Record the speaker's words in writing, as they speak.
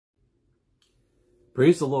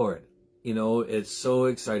Praise the Lord. You know, it's so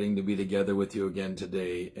exciting to be together with you again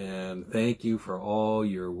today. And thank you for all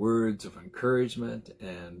your words of encouragement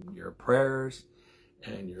and your prayers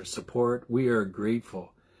and your support. We are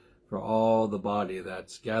grateful for all the body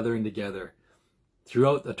that's gathering together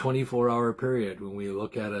throughout the 24-hour period when we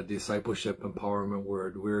look at a discipleship empowerment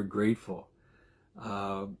word. We're grateful.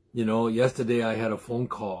 You know, yesterday I had a phone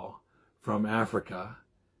call from Africa.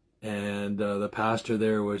 And the pastor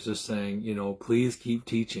there was just saying, you know, please keep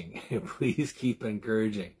teaching. Please keep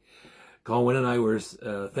encouraging. Colin and I were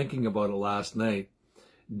thinking about it last night.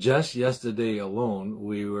 Just yesterday alone,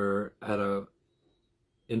 we were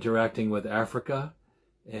interacting with Africa,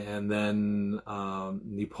 and then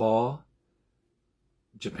Nepal,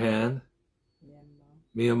 Japan,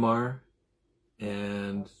 Myanmar,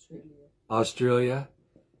 and Australia,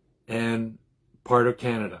 and part of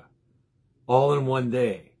Canada, all in one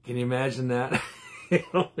day. Can you imagine that? You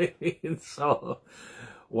know what I mean? So,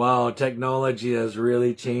 wow, technology has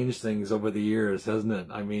really changed things over the years, hasn't it?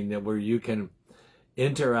 I mean, where you can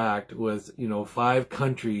interact with, you know, 5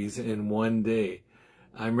 countries in one day.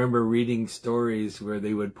 I remember reading stories where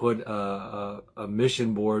they would put a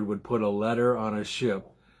mission board would put a letter on a ship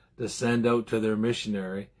to send out to their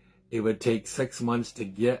missionary. It would take 6 months to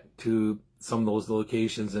get to some of those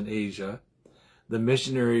locations in Asia. The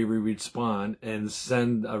missionary would respond and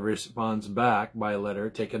send a response back by letter,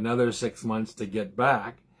 take another 6 months to get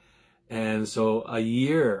back. And so a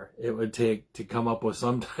year it would take to come up with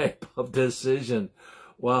some type of decision.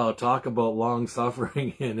 Wow, talk about long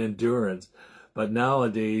suffering and endurance. But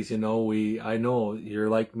nowadays, you know, I know you're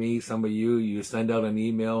like me, some of you send out an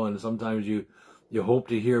email and sometimes you hope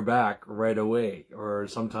to hear back right away, or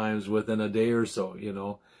sometimes within a day or so, you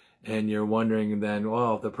know. And you're wondering then,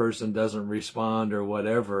 well, if the person doesn't respond or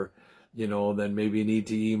whatever, you know, then maybe you need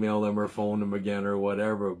to email them or phone them again or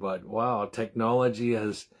whatever. But wow, technology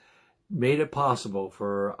has made it possible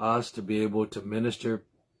for us to be able to minister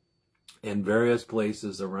in various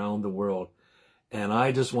places around the world. And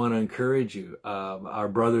I just want to encourage you, our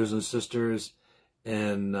brothers and sisters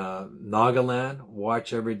in Nagaland,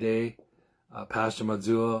 watch every day. Pastor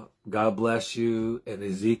Mazzua, God bless you. And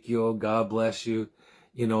Ezekiel, God bless you.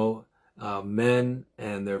 You know, men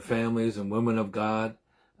and their families and women of God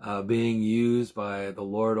being used by the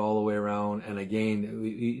Lord all the way around. And again,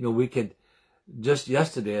 you know, we could, just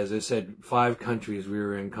yesterday, as I said, 5 countries we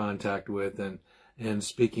were in contact with and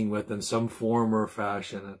speaking with in some form or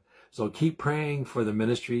fashion. So keep praying for the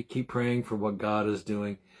ministry, keep praying for what God is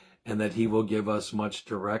doing, and that He will give us much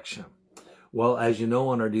direction. Well, as you know,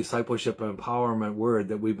 on our discipleship and empowerment word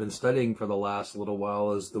that we've been studying for the last little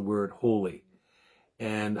while is the word holy,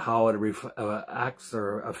 and how it acts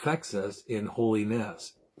or affects us in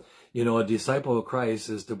holiness. You know, a disciple of Christ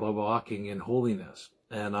is to be walking in holiness.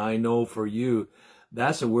 And I know for you,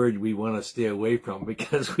 that's a word we want to stay away from,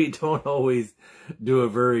 because we don't always do a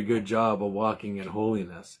very good job of walking in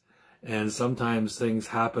holiness. And sometimes things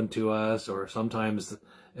happen to us, or sometimes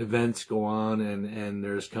events go on and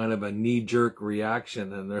there's kind of a knee-jerk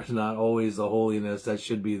reaction, and there's not always the holiness that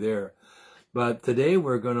should be there. But today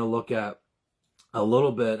we're going to look at a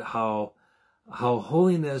little bit how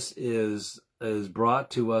holiness is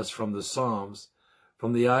brought to us from the Psalms,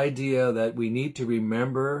 from the idea that we need to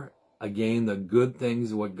remember again the good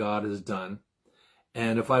things of what God has done.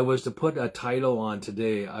 And if I was to put a title on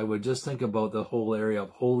today, I would just think about the whole area of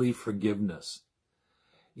holy forgiveness.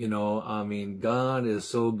 You know, I mean, God is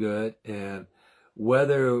so good, and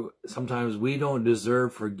whether sometimes we don't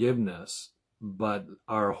deserve forgiveness, but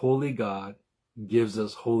our holy God gives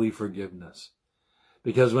us holy forgiveness.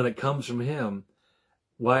 Because when it comes from Him,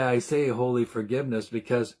 why I say holy forgiveness,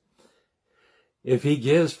 because if He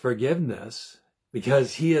gives forgiveness,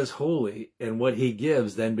 because He is holy, and what He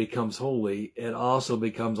gives then becomes holy, it also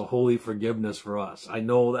becomes a holy forgiveness for us. I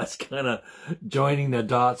know that's kind of joining the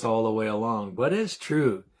dots all the way along, but it's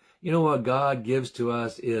true. You know, what God gives to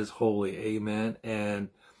us is holy. Amen. And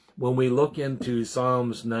when we look into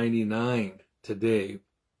Psalms 99 today,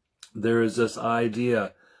 there is this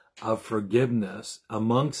idea of forgiveness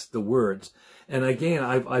amongst the words. And again,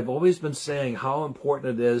 I've always been saying how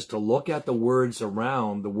important it is to look at the words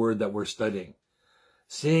around the word that we're studying,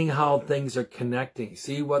 seeing how things are connecting,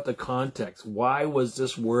 see what the context, why was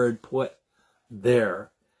this word put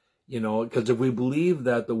there? You know, because if we believe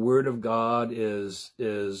that the word of God is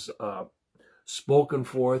spoken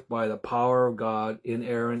forth by the power of God,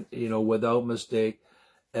 inerrant, you know, without mistake,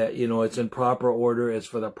 you know, it's in proper order, it's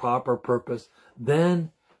for the proper purpose,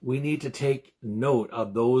 then we need to take note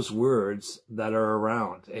of those words that are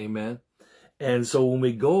around. Amen. And so when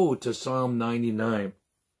we go to Psalm 99,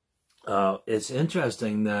 it's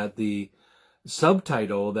interesting that the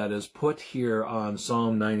subtitle that is put here on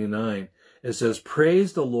Psalm 99. It says,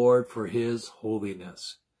 Praise the Lord for his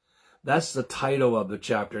holiness. That's the title of the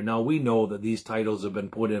chapter. Now, we know that these titles have been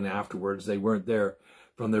put in afterwards. They weren't there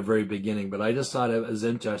from the very beginning, but I just thought it was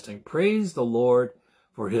interesting. Praise the Lord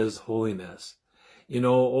for his holiness. You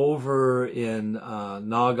know, over in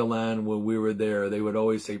Nagaland, when we were there, they would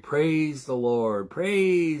always say, praise the Lord,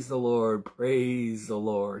 praise the Lord, praise the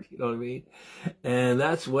Lord. You know what I mean? And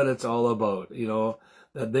that's what it's all about, you know,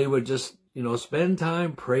 that they would just, you know, spend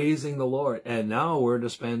time praising the Lord. And now we're to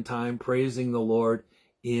spend time praising the Lord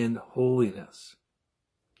in holiness.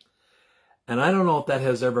 And I don't know if that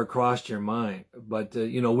has ever crossed your mind, but,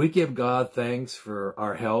 you know, we give God thanks for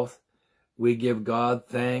our health. We give God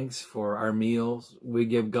thanks for our meals. We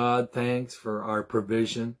give God thanks for our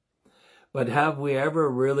provision. But have we ever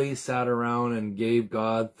really sat around and gave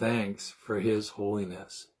God thanks for his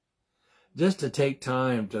holiness? Just to take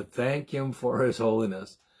time to thank him for his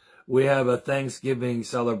holiness. We have a Thanksgiving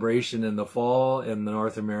celebration in the fall in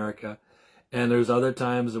North America. And there's other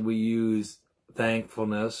times that we use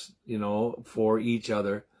thankfulness, you know, for each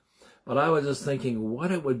other. But I was just thinking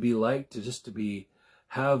what it would be like to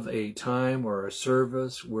have a time or a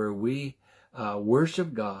service where we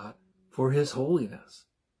worship God for his holiness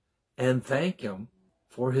and thank him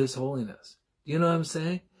for his holiness. You know what I'm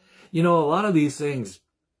saying? You know, a lot of these things,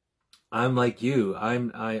 I'm like you.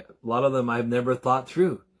 A lot of them I've never thought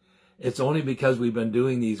through. It's only because we've been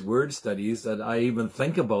doing these word studies that I even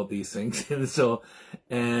think about these things.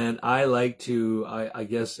 And I like to, I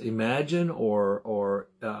guess, imagine or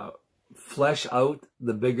flesh out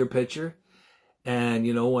the bigger picture. And,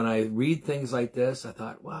 you know, when I read things like this, I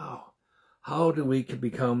thought, wow, how do we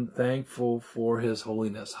become thankful for his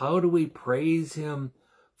holiness? How do we praise him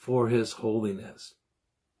for his holiness?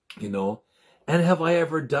 You know, and have I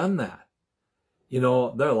ever done that? You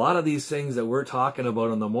know, there are a lot of these things that we're talking about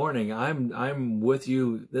in the morning. I'm with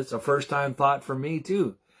you. It's a first time thought for me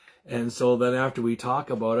too. And so then after we talk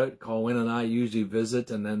about it, Colin and I usually visit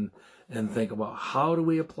and think about how do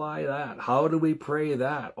we apply that? How do we pray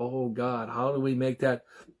that? Oh God, how do we make that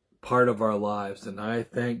part of our lives? And I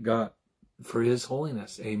thank God for his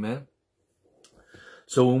holiness. Amen.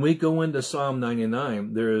 So when we go into Psalm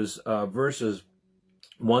 99, there's verses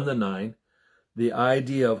 1 to 9. The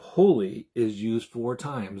idea of holy is used 4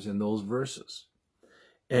 times in those verses.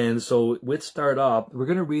 And so let's start off. We're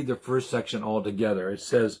going to read the first section all together. It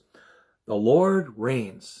says, the Lord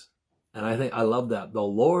reigns. And I love that. The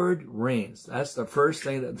Lord reigns. That's the first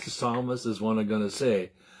thing that the psalmist is going to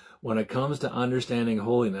say when it comes to understanding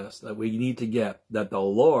holiness, that we need to get, that the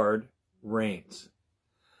Lord reigns.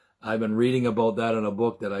 I've been reading about that in a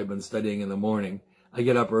book that I've been studying in the morning. I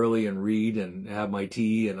get up early and read and have my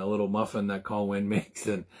tea and a little muffin that Colin makes,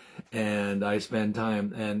 and I spend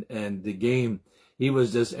time. And the game, he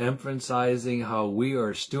was just emphasizing how we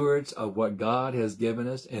are stewards of what God has given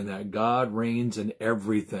us and that God reigns in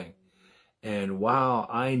everything. And wow,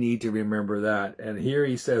 I need to remember that. And here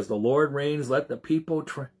he says, the Lord reigns, let the people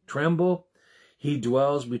tremble. He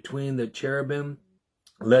dwells between the cherubim.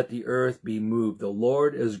 Let the earth be moved. The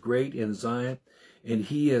Lord is great in Zion, and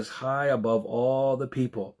he is high above all the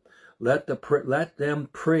people. Let them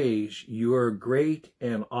praise your great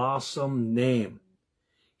and awesome name.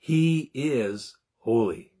 He is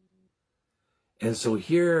holy. And so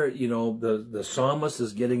here, you know, the psalmist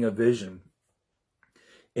is getting a vision.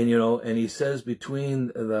 And, you know, and he says between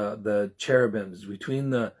the cherubims,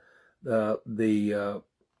 between the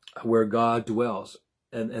where God dwells.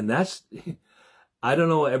 And that's, I don't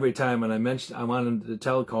know, every time, and I wanted to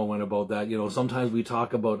tell Colin about that, you know, sometimes we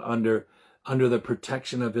talk about under the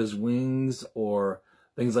protection of his wings or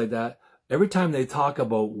things like that. Every time they talk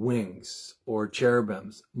about wings or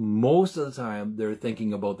cherubims, most of the time they're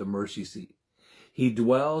thinking about the mercy seat. He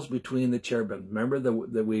dwells between the cherubim. Remember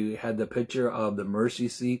that we had the picture of the mercy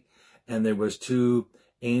seat, and there was 2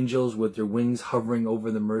 angels with their wings hovering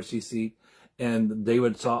over the mercy seat, and they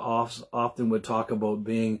would often would talk about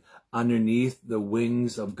being underneath the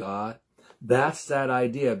wings of God. That's that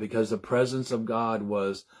idea, because the presence of God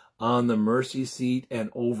was on the mercy seat and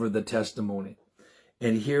over the testimony.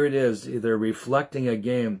 And here it is. They're reflecting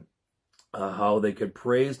again how they could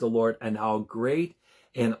praise the Lord and how great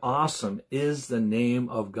and awesome is the name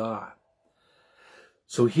of God.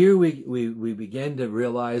 So here we begin to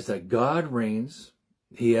realize that God reigns.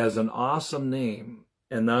 He has an awesome name.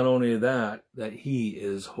 And not only that he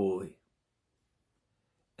is holy.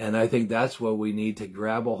 And I think that's what we need to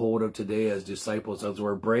grab a hold of today as disciples, as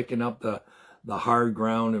we're breaking up the hard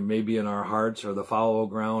ground, or maybe in our hearts, or the fallow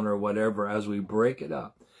ground, or whatever, as we break it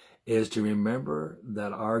up, is to remember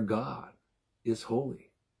that our God is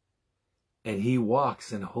holy. and he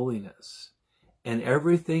walks in holiness. And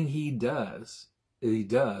everything he does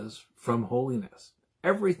from holiness.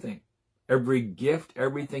 Everything. Every gift,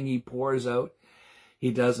 everything he pours out,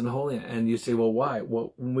 he does in holiness. And you say, well, why?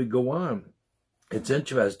 Well, when we go on, it's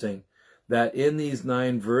interesting that in these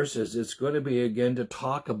 9 verses, it's going to be again to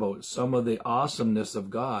talk about some of the awesomeness of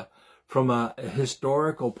God from a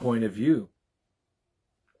historical point of view.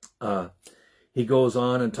 He goes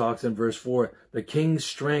on and talks in verse 4, the king's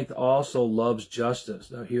strength also loves justice.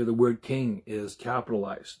 Now here the word king is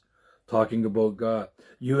capitalized, talking about God.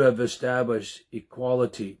 You have established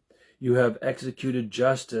equality. You have executed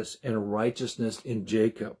justice and righteousness in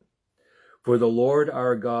Jacob. For the Lord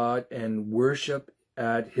our God, and worship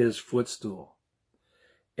at his footstool.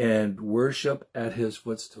 And worship at his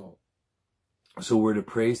footstool. So we're to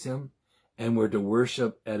praise him and we're to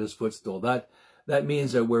worship at his footstool. That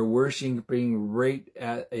means that we're worshiping right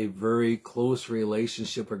at a very close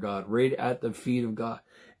relationship with God, right at the feet of God.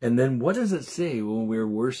 And then what does it say when we're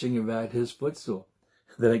worshiping at his footstool?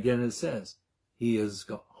 Then again it says, he is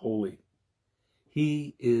holy.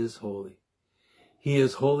 He is holy. He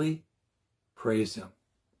is holy. Praise him.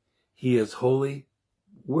 He is holy.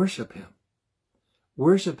 Worship him.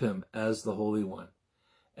 Worship him as the Holy One.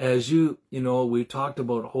 As we talked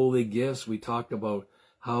about holy gifts. We talked about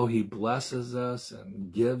how he blesses us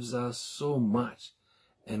and gives us so much.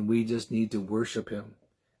 And we just need to worship him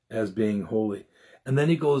as being holy. And then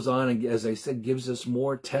he goes on and, as I said, gives us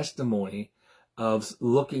more testimony of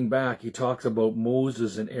looking back. He talks about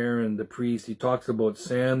Moses and Aaron, the priest. He talks about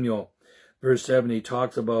Samuel. Verse 7, he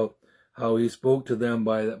talks about how he spoke to them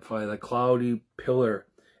by the cloudy pillar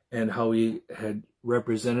and how he had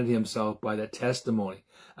represented himself by the testimony.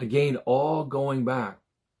 Again, all going back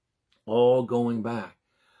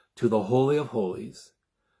to the Holy of Holies,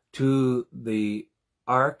 to the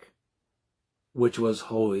Ark, which was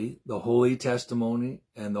holy, the holy testimony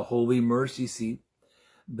and the holy mercy seat.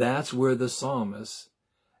 That's where the psalmist,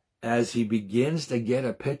 as he begins to get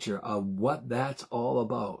a picture of what that's all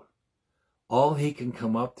about, all he can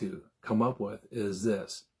come up with is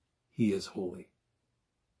this: he is holy.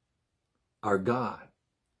 Our God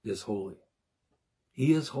is holy.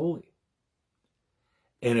 He is holy.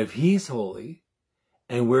 And if he's holy,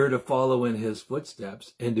 and we're to follow in his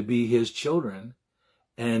footsteps and to be his children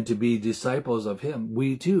and to be disciples of him,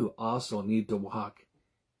 we too also need to walk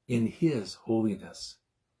in his holiness.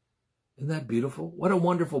 Isn't that beautiful? What a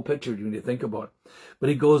wonderful picture when you think about it. But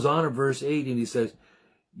he goes on in verse 8 and he says,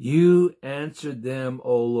 you answered them,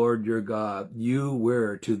 O Lord your God. You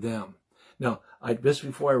were to them. Now, just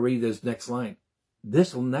before I read this next line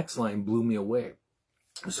blew me away.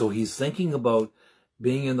 So he's thinking about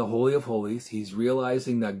being in the Holy of Holies. He's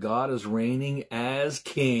realizing that God is reigning as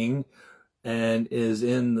king and is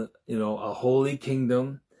in, a holy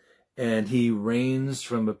kingdom. And he reigns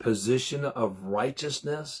from a position of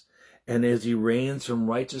righteousness. And as he reigns from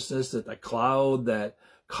righteousness, that the cloud that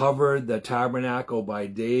covered the tabernacle by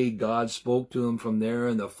day, God spoke to him from there,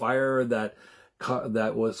 and the fire that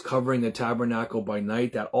was covering the tabernacle by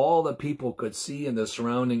night, that all the people could see in the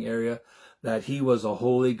surrounding area, that he was a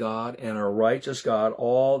holy God and a righteous God,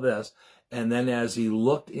 all this. And then as he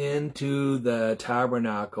looked into the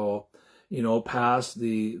tabernacle, past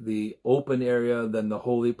the open area, then the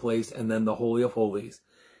holy place, and then the Holy of Holies,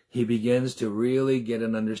 he begins to really get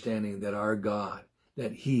an understanding that our God,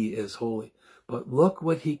 that he is holy. But look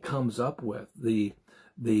what he comes up with. The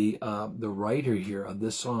writer here of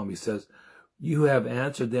this psalm, he says, you have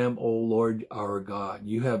answered them, O Lord our God.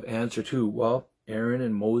 You have answered who? Well, Aaron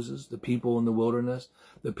and Moses, the people in the wilderness,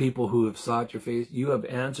 the people who have sought your face. You have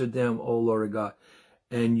answered them, O Lord our God.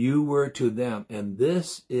 And you were to them. And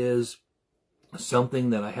this is something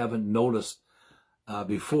that I haven't noticed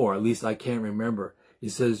before. At least I can't remember. He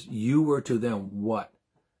says, you were to them what?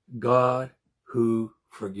 God who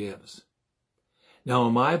forgives. Now,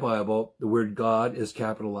 in my Bible, the word God is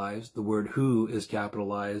capitalized, the word who is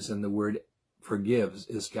capitalized, and the word forgives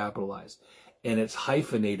is capitalized. And it's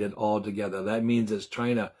hyphenated all together. That means it's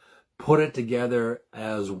trying to put it together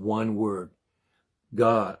as one word.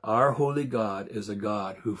 God, our holy God, is a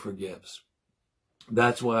God who forgives.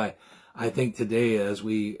 That's why I think today, as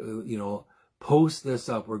we, post this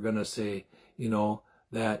up, we're going to say,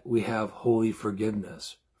 that we have holy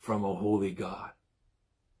forgiveness from a holy God.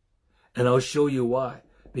 And I'll show you why.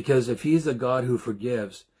 Because if he's a God who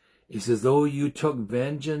forgives, he says, though you took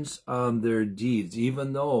vengeance on their deeds,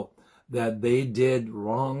 even though that they did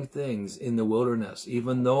wrong things in the wilderness,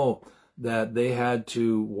 even though that they had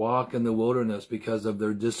to walk in the wilderness because of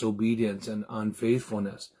their disobedience and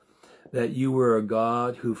unfaithfulness, that you were a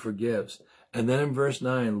God who forgives. And then in verse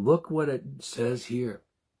 9, look what it says here.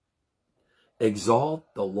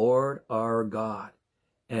 Exalt the Lord our God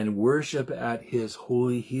and worship at his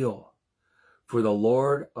holy hill, for the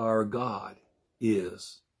Lord our God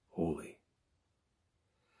is holy.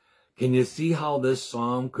 Can you see how this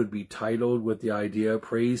psalm could be titled with the idea,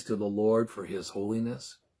 praise to the Lord for his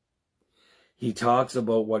holiness? He talks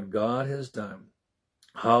about what God has done,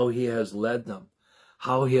 how he has led them,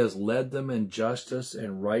 how he has led them in justice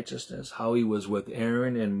and righteousness, how he was with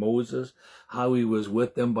Aaron and Moses, how he was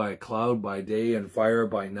with them by cloud by day and fire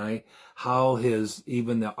by night, how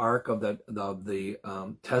even the ark of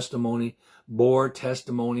the testimony bore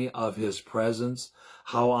testimony of his presence,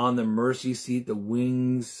 how on the mercy seat the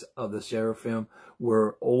wings of the seraphim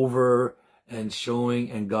were over and showing,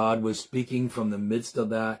 and God was speaking from the midst of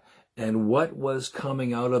that, and what was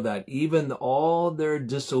coming out of that, even all their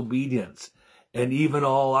disobedience, and even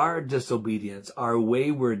all our disobedience, our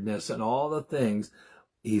waywardness, and all the things,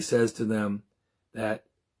 he says to them that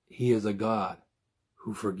he is a God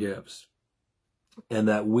who forgives, and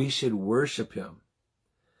that we should worship him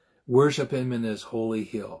in his holy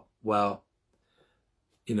hill. Well,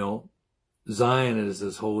 Zion is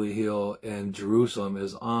his holy hill, and Jerusalem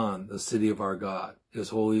is on the city of our God, his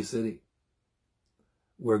holy city,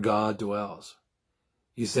 where God dwells.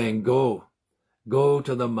 He's saying, go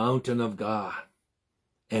to the mountain of God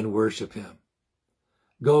and worship him.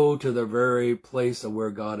 Go to the very place of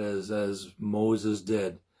where God is, as Moses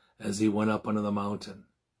did as he went up onto the mountain,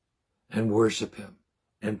 and worship him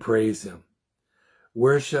and praise him.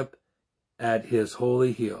 Worship at his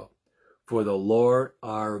holy hill, for the Lord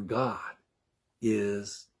our God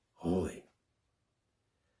is holy.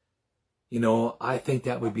 I think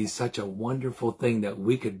that would be such a wonderful thing that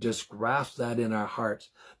we could just grasp that in our hearts,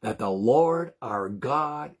 that the Lord our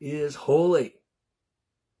God is holy.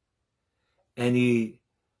 And he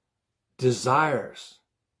desires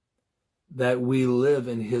that we live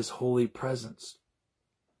in his holy presence.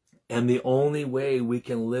 And the only way we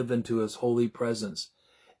can live into his holy presence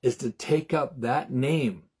is to take up that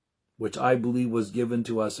name, which I believe was given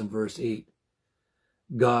to us in verse 8,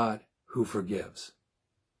 God who forgives.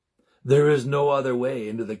 There is no other way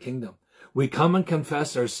into the kingdom. We come and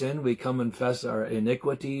confess our sin. We come and confess our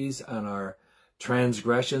iniquities and our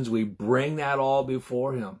transgressions. We bring that all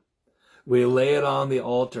before him. We lay it on the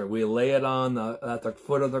altar. We lay it at the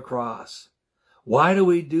foot of the cross. Why do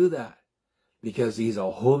we do that? Because he's a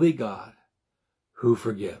holy God who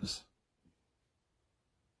forgives.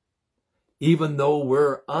 Even though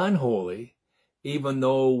we're unholy, even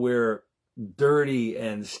though we're dirty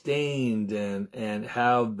and stained and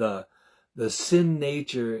have the sin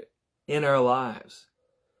nature in our lives,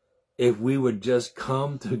 if we would just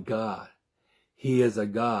come to God, he is a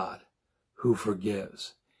God who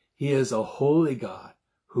forgives. He is a holy God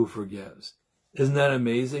who forgives. Isn't that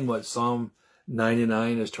amazing what Psalm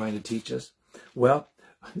 99 is trying to teach us? Well,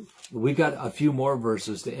 we got a few more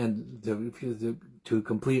verses to end to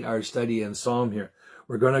complete our study in Psalm here.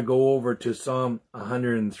 We're going to go over to Psalm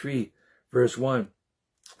 103, verse 1,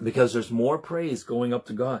 because there's more praise going up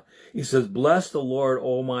to God. He says, bless the Lord,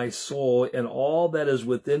 O my soul, and all that is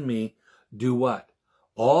within me, do what?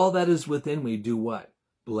 All that is within me, do what?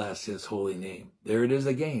 Bless his holy name. There it is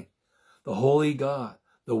again. The holy God,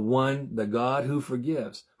 the God who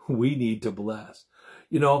forgives, we need to bless.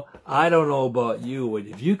 I don't know about you, but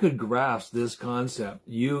if you could grasp this concept,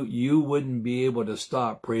 you wouldn't be able to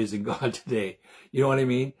stop praising God today. You know what I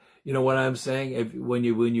mean? You know what I'm saying? When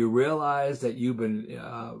you realize that you've been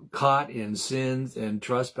caught in sins and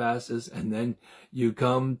trespasses, and then you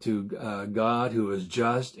come to God who is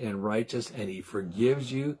just and righteous, and he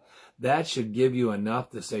forgives you, that should give you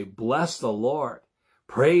enough to say, bless the Lord.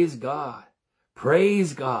 Praise God.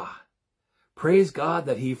 Praise God. Praise God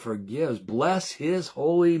that he forgives. Bless his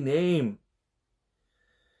holy name.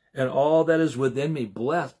 And all that is within me,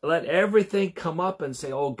 bless. Let everything come up and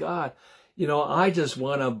say, oh God, I just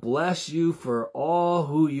want to bless you for all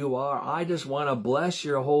who you are. I just want to bless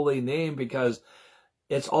your holy name because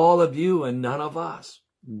it's all of you and none of us.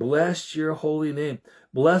 Bless your holy name.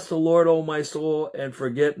 Bless the Lord, O my soul, and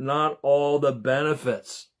forget not all the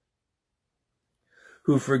benefits.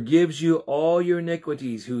 Who forgives you all your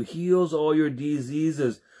iniquities, who heals all your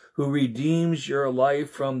diseases, who redeems your life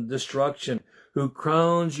from destruction, who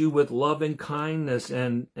crowns you with loving kindness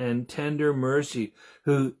and tender mercy,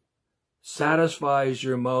 who satisfies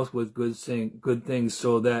your mouth with good things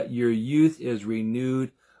so that your youth is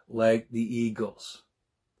renewed like the eagles.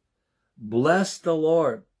 Bless the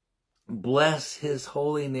Lord. Bless his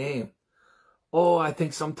holy name. Oh, I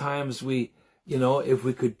think sometimes if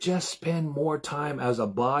we could just spend more time as a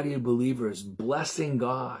body of believers blessing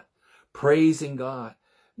God, praising God.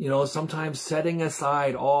 You know, sometimes setting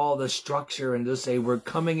aside all the structure and just say, we're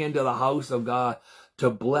coming into the house of God to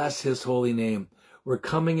bless his holy name. We're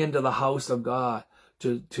coming into the house of God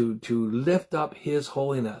to lift up his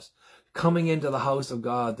holiness. Coming into the house of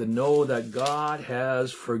God to know that God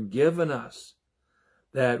has forgiven us.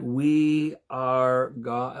 That we are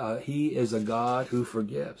God, he is a God who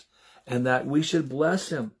forgives. And that we should bless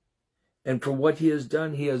him. And for what he has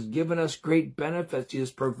done, he has given us great benefits. He has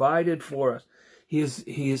provided for us. He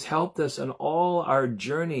has helped us in all our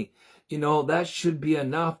journey. You know, that should be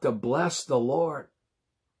enough to bless the Lord.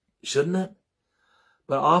 Shouldn't it?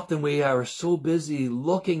 But often we are so busy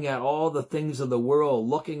looking at all the things of the world,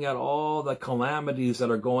 looking at all the calamities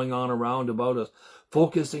that are going on around about us,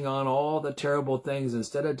 focusing on all the terrible things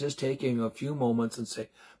instead of just taking a few moments and say,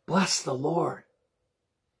 bless the Lord.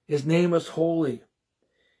 His name is holy.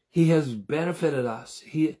 He has benefited us.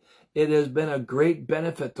 It has been a great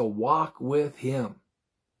benefit to walk with him.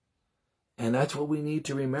 And that's what we need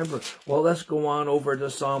to remember. Well, let's go on over to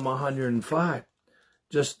Psalm 105.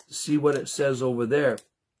 Just see what it says over there.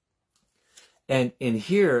 And in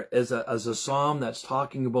here is a psalm that's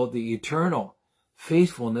talking about the eternal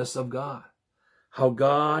faithfulness of God. How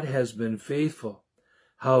God has been faithful.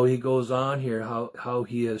 How he goes on here. How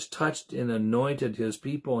he has touched and anointed his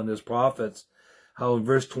people and his prophets. How in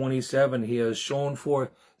verse 27 he has shown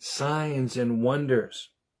forth signs and wonders.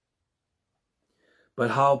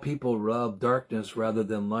 But how people love darkness rather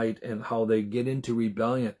than light, and how they get into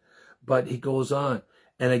rebellion. But he goes on.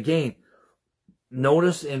 And again,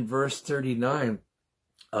 notice in verse 39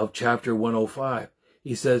 of chapter 105,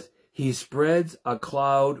 he says, he spreads a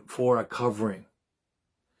cloud for a covering,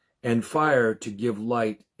 and fire to give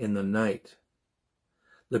light in the night.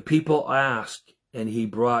 The people asked, and he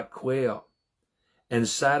brought quail, and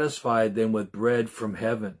satisfied them with bread from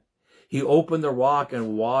heaven. He opened the rock,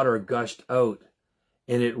 and water gushed out,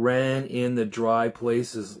 and it ran in the dry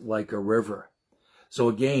places like a river. So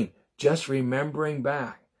again, just remembering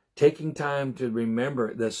back, taking time to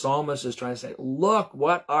remember, the psalmist is trying to say, look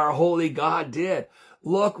what our holy God did.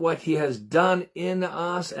 Look what he has done in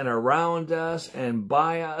us and around us and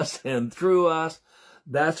by us and through us.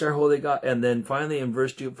 That's our holy God. And then finally in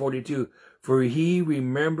verse 42, for he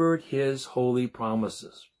remembered his holy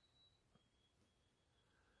promises.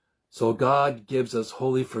 So God gives us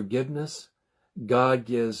holy forgiveness. God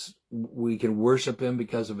gives, we can worship him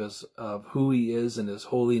because of who he is and his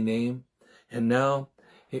holy name. And now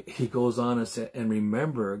he goes on and said, and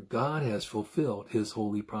remember, God has fulfilled his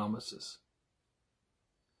holy promises.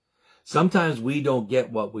 Sometimes we don't get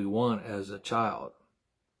what we want as a child.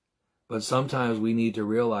 But sometimes we need to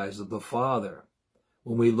realize that the Father,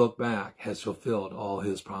 when we look back, has fulfilled all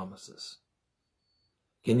his promises.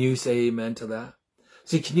 Can you say amen to that?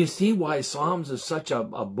 See, can you see why Psalms is such a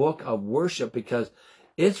book of worship? Because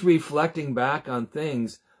it's reflecting back on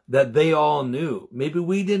things that they all knew. Maybe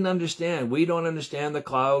we didn't understand. We don't understand the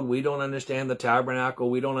cloud. We don't understand the tabernacle.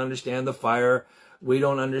 We don't understand the fire. We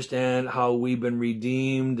don't understand how we've been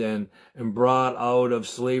redeemed and brought out of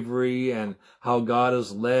slavery, and how God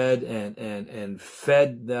has led and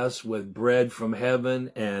fed us with bread from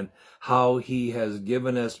heaven, and how he has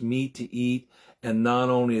given us meat to eat. And not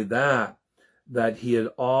only that, that he had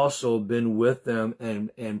also been with them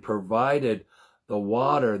and provided the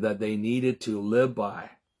water that they needed to live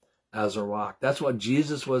by as a rock. That's what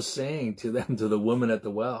Jesus was saying to them, to the woman at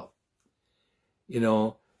the well. You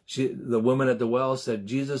know, the woman at the well said,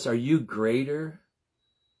 Jesus, are you greater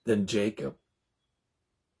than Jacob?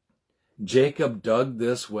 Jacob dug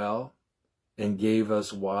this well and gave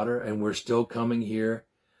us water, and we're still coming here,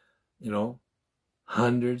 you know,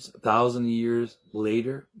 hundreds, 1,000 years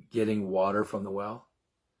later, getting water from the well.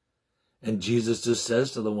 And Jesus just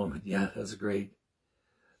says to the woman, yeah, that's great.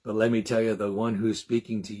 But let me tell you, the one who's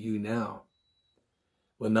speaking to you now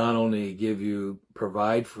will not only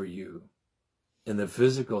provide for you in the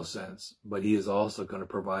physical sense, but he is also going to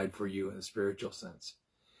provide for you in the spiritual sense.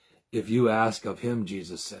 If you ask of him,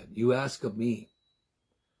 Jesus said, you ask of me,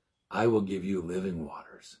 I will give you living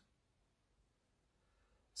waters.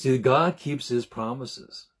 See, God keeps his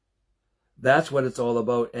promises. That's what it's all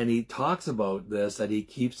about. And he talks about this, that he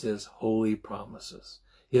keeps his holy promises,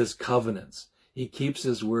 his covenants. He keeps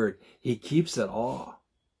his word. He keeps it all.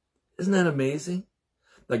 Isn't that amazing?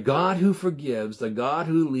 The God who forgives, the God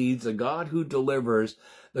who leads, the God who delivers,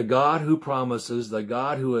 the God who promises, the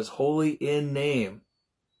God who is holy in name.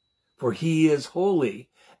 For he is holy,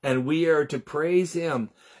 and we are to praise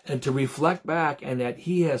him and to reflect back, and that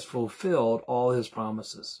he has fulfilled all his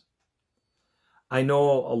promises. I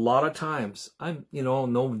know a lot of times, I'm,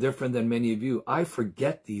 no different than many of you. I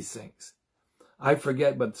forget these things. I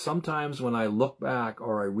forget, but sometimes when I look back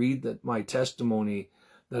or I read my testimony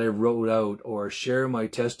that I wrote out or share my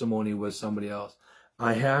testimony with somebody else,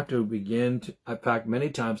 I have to begin to, in fact, many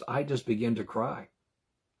times I just begin to cry.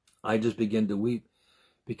 I just begin to weep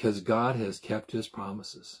because God has kept his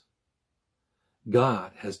promises.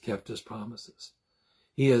 God has kept his promises.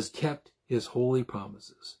 He has kept his holy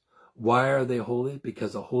promises. Why are they holy?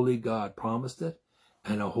 Because a holy God promised it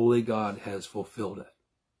and a holy God has fulfilled it.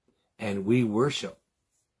 And we worship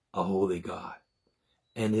a holy God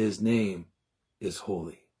and his name is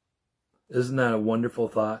holy. Isn't that a wonderful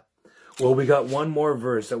thought? Well, we got one more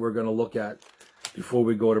verse that we're going to look at before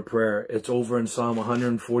we go to prayer. It's over in Psalm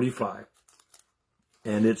 145.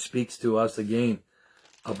 And it speaks to us again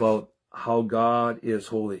about how God is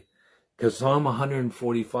holy. Because Psalm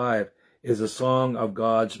 145 is a song of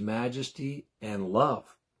God's majesty and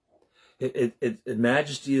love.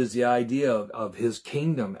 Majesty is the idea of his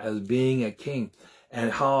kingdom as being a king.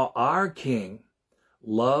 And how our king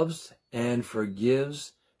loves and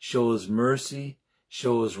forgives, shows mercy,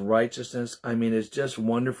 shows righteousness. I mean, it's just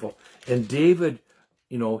wonderful. And David,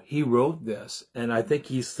 you know, he wrote this, and I think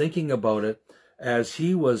he's thinking about it. As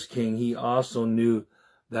he was king, he also knew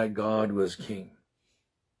that God was king.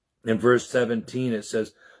 In verse 17, it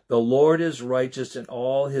says, "The Lord is righteous in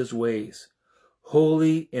all his ways,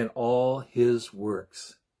 holy in all his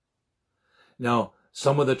works." Now,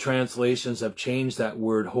 some of the translations have changed that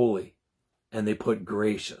word holy, and they put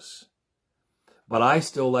gracious. But I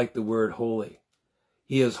still like the word holy.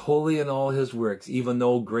 He is holy in all his works, even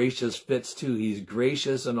though gracious fits too. He's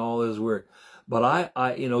gracious in all his work. But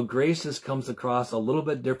you know, gracious comes across a little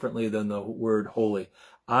bit differently than the word holy.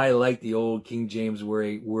 I like the old King James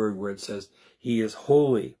word where it says, he is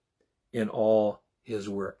holy in all his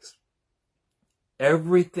works.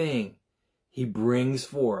 Everything he brings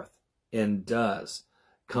forth and does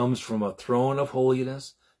comes from a throne of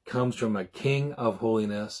holiness, comes from a king of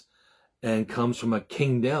holiness, and comes from a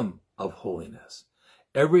kingdom of holiness.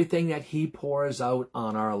 Everything that he pours out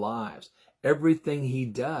on our lives, everything he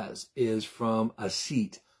does is from a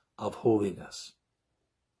seat of holiness.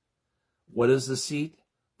 What is the seat?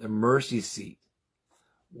 The mercy seat,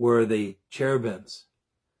 where the cherubims,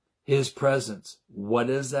 his presence. What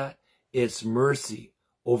is that? It's mercy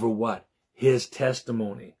over what? His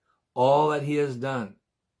testimony. All that he has done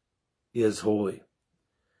is holy.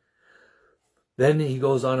 Then he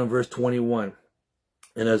goes on in verse 21.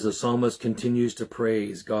 And as the psalmist continues to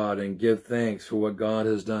praise God and give thanks for what God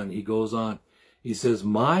has done, he goes on. He says,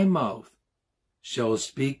 "My mouth shall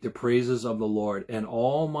speak the praises of the Lord, and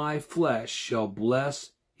all my flesh shall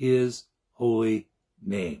bless his holy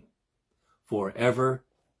name forever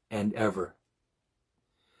and ever."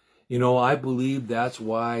 You know, I believe that's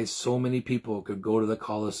why so many people could go to the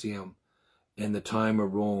Colosseum in the time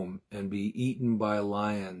of Rome and be eaten by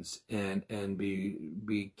lions and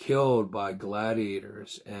be killed by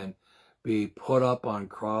gladiators and be put up on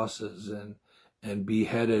crosses and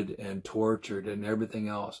beheaded and tortured and everything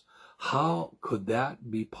else. How could that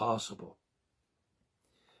be possible?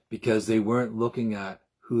 Because they weren't looking at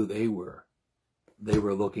who they were. They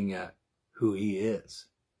were looking at who he is.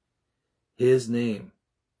 His name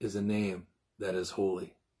is a name that is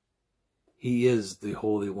holy. He is the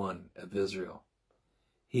Holy One of Israel.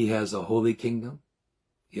 He has a holy kingdom.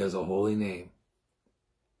 He has a holy name.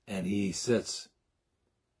 And he sits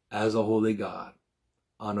as a holy God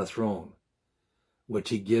on a throne, which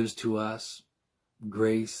he gives to us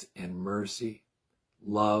grace and mercy,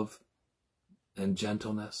 love and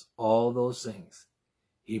gentleness, all those things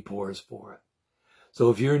he pours forth. So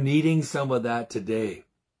if you're needing some of that today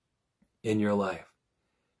in your life,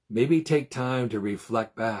 maybe take time to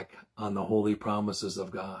reflect back on the holy promises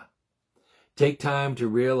of God. Take time to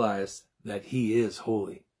realize that he is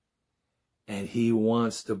holy and he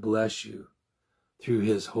wants to bless you through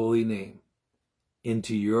his holy name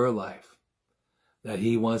into your life, that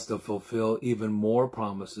he wants to fulfill even more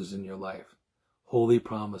promises in your life, holy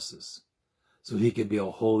promises, so he can be a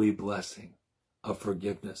holy blessing of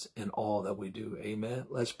forgiveness in all that we do. Amen.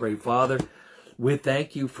 Let's pray. Father, we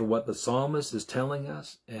thank you for what the psalmist is telling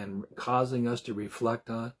us and causing us to reflect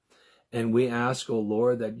on. And we ask, oh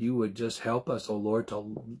Lord, that you would just help us, oh Lord,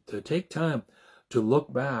 to take time to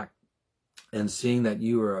look back and seeing that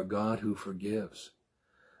you are a God who forgives.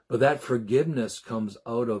 But that forgiveness comes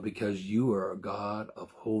out of because you are a God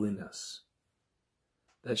of holiness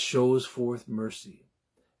that shows forth mercy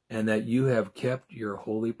and that you have kept your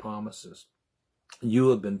holy promises. You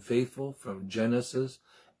have been faithful from Genesis,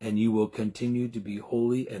 and you will continue to be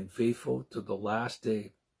holy and faithful to the last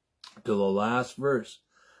day, to the last verse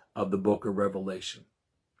of the book of Revelation.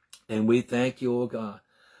 And we thank you, O God,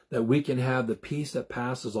 that we can have the peace that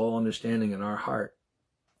passes all understanding in our heart,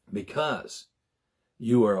 because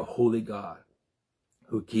you are a holy God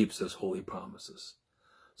who keeps his holy promises.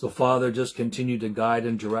 So, Father, just continue to guide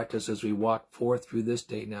and direct us as we walk forth through this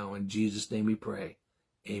day now. In Jesus' name we pray.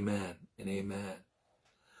 Amen and amen.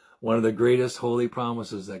 One of the greatest holy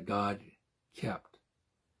promises that God kept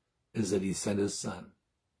is that he sent his Son,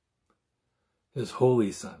 his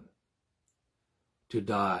holy Son, to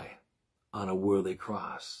die on a worldly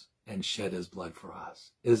cross and shed his blood for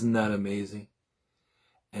us. Isn't that amazing?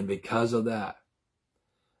 And because of that,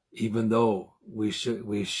 even though we should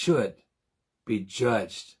be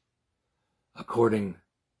judged according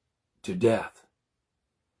to death,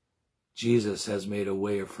 Jesus has made a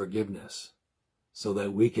way of forgiveness so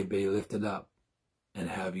that we can be lifted up and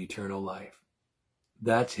have eternal life.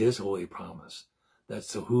 That's his holy promise. That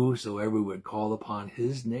so whosoever would call upon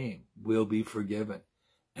his name will be forgiven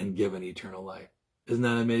and given eternal life. Isn't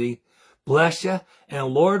that amazing? Bless you, and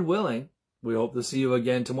Lord willing, we hope to see you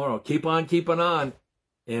again tomorrow. Keep on keeping on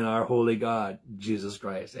in our holy God, Jesus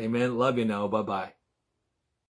Christ. Amen. Love you now. Bye-bye.